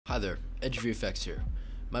Hi there, EdgeVFX here.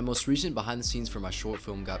 My most recent behind the scenes for my short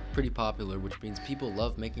film got pretty popular, which means people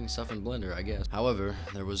love making stuff in Blender, I guess. However,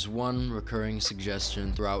 there was one recurring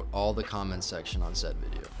suggestion throughout all the comment section on said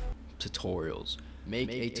video. Tutorials. Make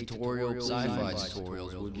a tutorial, sci-fi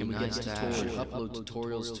tutorials. Would be nice to have. Upload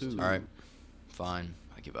tutorials too. Alright, fine,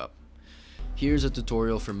 I give up. Here's a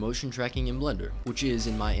tutorial for motion tracking in Blender, which is,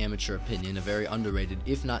 in my amateur opinion, a very underrated,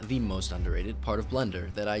 if not the most underrated, part of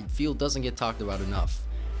Blender that I feel doesn't get talked about enough.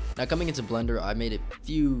 Now, coming into Blender, I made a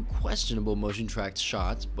few questionable motion tracked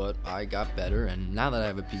shots, but I got better, and now that I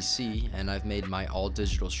have a PC and I've made my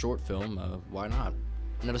all-digital short film, why not?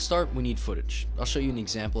 Now to start, we need footage. I'll show you an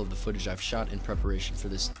example of the footage I've shot in preparation for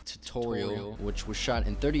this tutorial, which was shot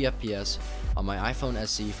in 30 FPS on my iPhone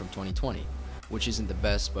SE from 2020. Which isn't the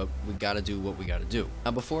best, but we gotta do what we gotta do.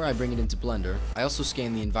 Now before I bring it into Blender, I also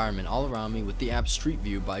scan the environment all around me with the app Street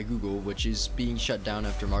View by Google, which is being shut down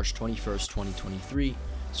after March 21st, 2023.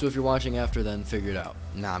 So if you're watching after then, figure it out.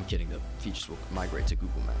 Nah, I'm kidding, the features will migrate to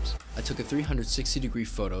Google Maps. I took a 360-degree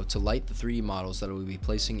photo to light the 3D models that I will be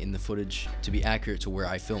placing in the footage to be accurate to where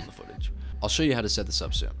I filmed the footage. I'll show you how to set this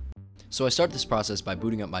up soon. So I start this process by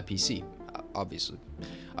booting up my PC, obviously.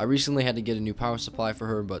 I recently had to get a new power supply for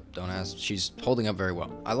her, but don't ask, she's holding up very well.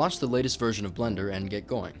 I launched the latest version of Blender and get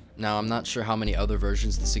going. Now, I'm not sure how many other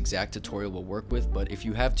versions this exact tutorial will work with, but if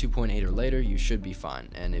you have 2.8 or later, you should be fine.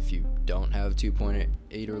 And if you don't have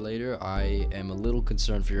 2.8 or later, I am a little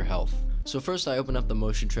concerned for your health. So first, I open up the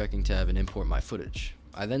motion tracking tab and import my footage.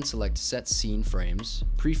 I then select Set Scene Frames,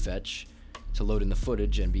 Prefetch, to load in the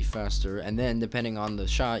footage and be faster, and then depending on the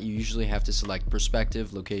shot you usually have to select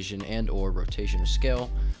perspective, location, and or rotation or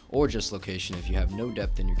scale, or just location if you have no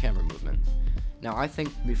depth in your camera movement. Now I think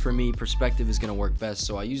for me perspective is going to work best,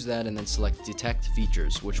 so I use that and then select detect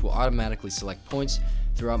features, which will automatically select points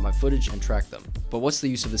throughout my footage and track them. But what's the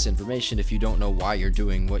use of this information if you don't know why you're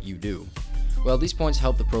doing what you do? Well, these points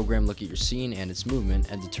help the program look at your scene and its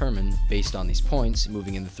movement and determine, based on these points,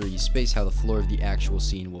 moving in the 3D space, how the floor of the actual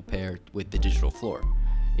scene will pair with the digital floor.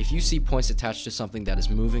 If you see points attached to something that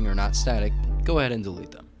is moving or not static, go ahead and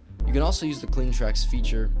delete them. You can also use the Clean Tracks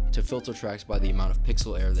feature to filter tracks by the amount of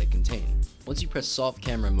pixel error they contain. Once you press Solve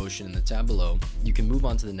Camera Motion in the tab below, you can move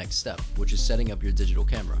on to the next step, which is setting up your digital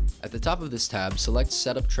camera. At the top of this tab, select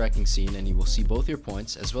Setup Tracking Scene and you will see both your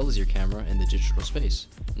points as well as your camera in the digital space.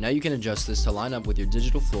 Now you can adjust this to line up with your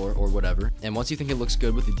digital floor or whatever, and once you think it looks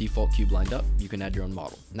good with the default cube lined up, you can add your own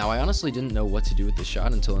model. Now I honestly didn't know what to do with this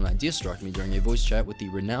shot until an idea struck me during a voice chat with the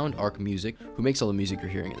renowned Arc Music, who makes all the music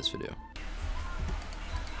you're hearing in this video.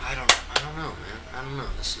 I don't know, man. I don't know.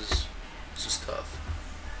 This is tough.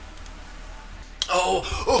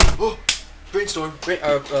 Oh! Brainstorm.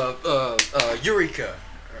 Eureka.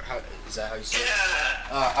 Is that how you say it?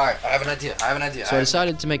 Yeah. Alright, I have an idea. So I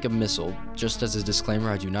decided to make a missile. Just as a disclaimer,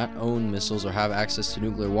 I do not own missiles or have access to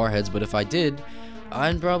nuclear warheads, but if I did,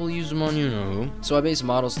 I'd probably use them on you-know-who. So I based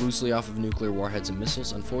models loosely off of nuclear warheads and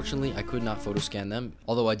missiles. Unfortunately, I could not photoscan them,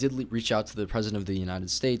 although I did reach out to the President of the United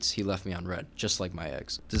States. He left me on red, just like my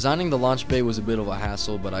eggs. Designing the launch bay was a bit of a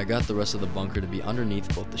hassle, but I got the rest of the bunker to be underneath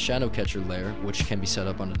both the shadow catcher layer, which can be set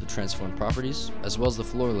up under the transform properties, as well as the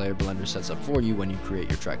floor layer Blender sets up for you when you create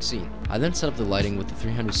your track scene. I then set up the lighting with the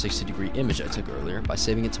 360-degree image I took earlier by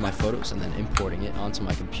saving it to my photos and then importing it onto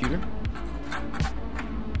my computer,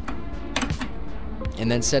 and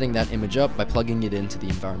then setting that image up by plugging it into the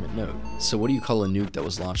environment node. So what do you call a nuke that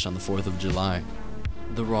was launched on the 4th of July?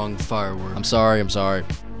 The wrong firework. I'm sorry.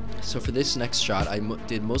 So for this next shot, I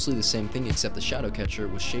did mostly the same thing, except the shadow catcher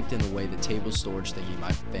was shaped in the way the table storage thingy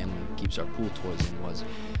my family keeps our pool toys in was.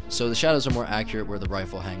 So the shadows are more accurate where the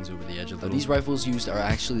rifle hangs over the edge of the These rifles used are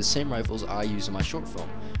actually the same rifles I use in my short film,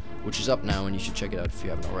 which is up now and you should check it out if you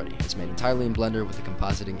haven't already. It's made entirely in Blender with the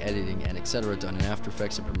compositing, editing, and etc. done in After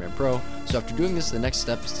Effects and Premiere Pro. So after doing this, the next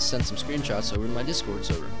step is to send some screenshots over to my Discord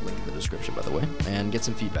server, link in the description by the way, and get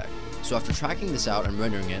some feedback. So after tracking this out and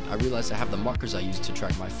rendering it, I realized I have the markers I used to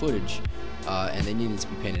track my footage, and they needed to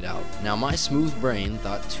be painted out. Now my smooth brain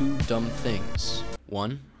thought two dumb things.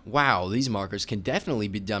 One, wow, these markers can definitely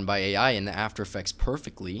be done by AI in the After Effects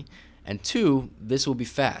perfectly. And two, this will be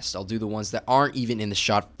fast. I'll do the ones that aren't even in the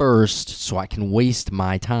shot first, so I can waste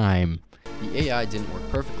my time. The AI didn't work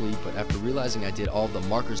perfectly, but after realizing I did all the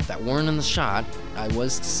markers that weren't in the shot, I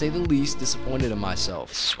was, to say the least, disappointed in myself.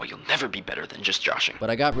 This is why you'll never be better than just joshing. But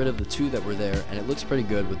I got rid of the two that were there, and it looks pretty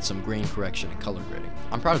good with some grain correction and color grading.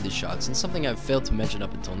 I'm proud of these shots, and something I've failed to mention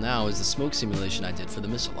up until now is the smoke simulation I did for the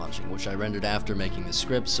missile launching, which I rendered after making the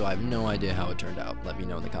script, so I have no idea how it turned out. Let me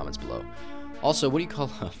know in the comments below. Also, what do you call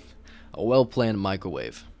a well-planned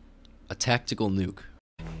microwave? A tactical nuke.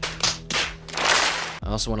 I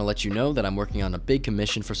also want to let you know that I'm working on a big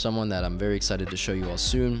commission for someone that I'm very excited to show you all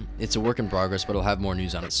soon. It's a work in progress, but I'll have more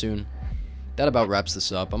news on it soon. That about wraps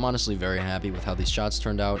this up. I'm honestly very happy with how these shots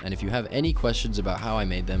turned out, and if you have any questions about how I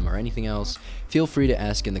made them or anything else, feel free to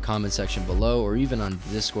ask in the comment section below or even on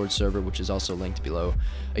the Discord server, which is also linked below.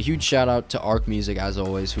 A huge shout out to Arc Music as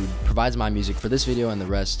always, who provides my music for this video and the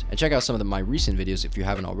rest, and check out some of my recent videos if you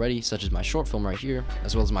haven't already, such as my short film right here,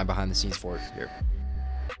 as well as my behind the scenes for it here.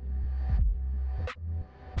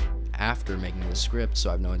 After making the script, so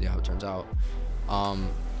I have no idea how it turns out.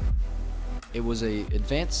 It was a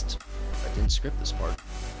advanced. I didn't script this part.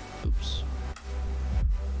 Oops.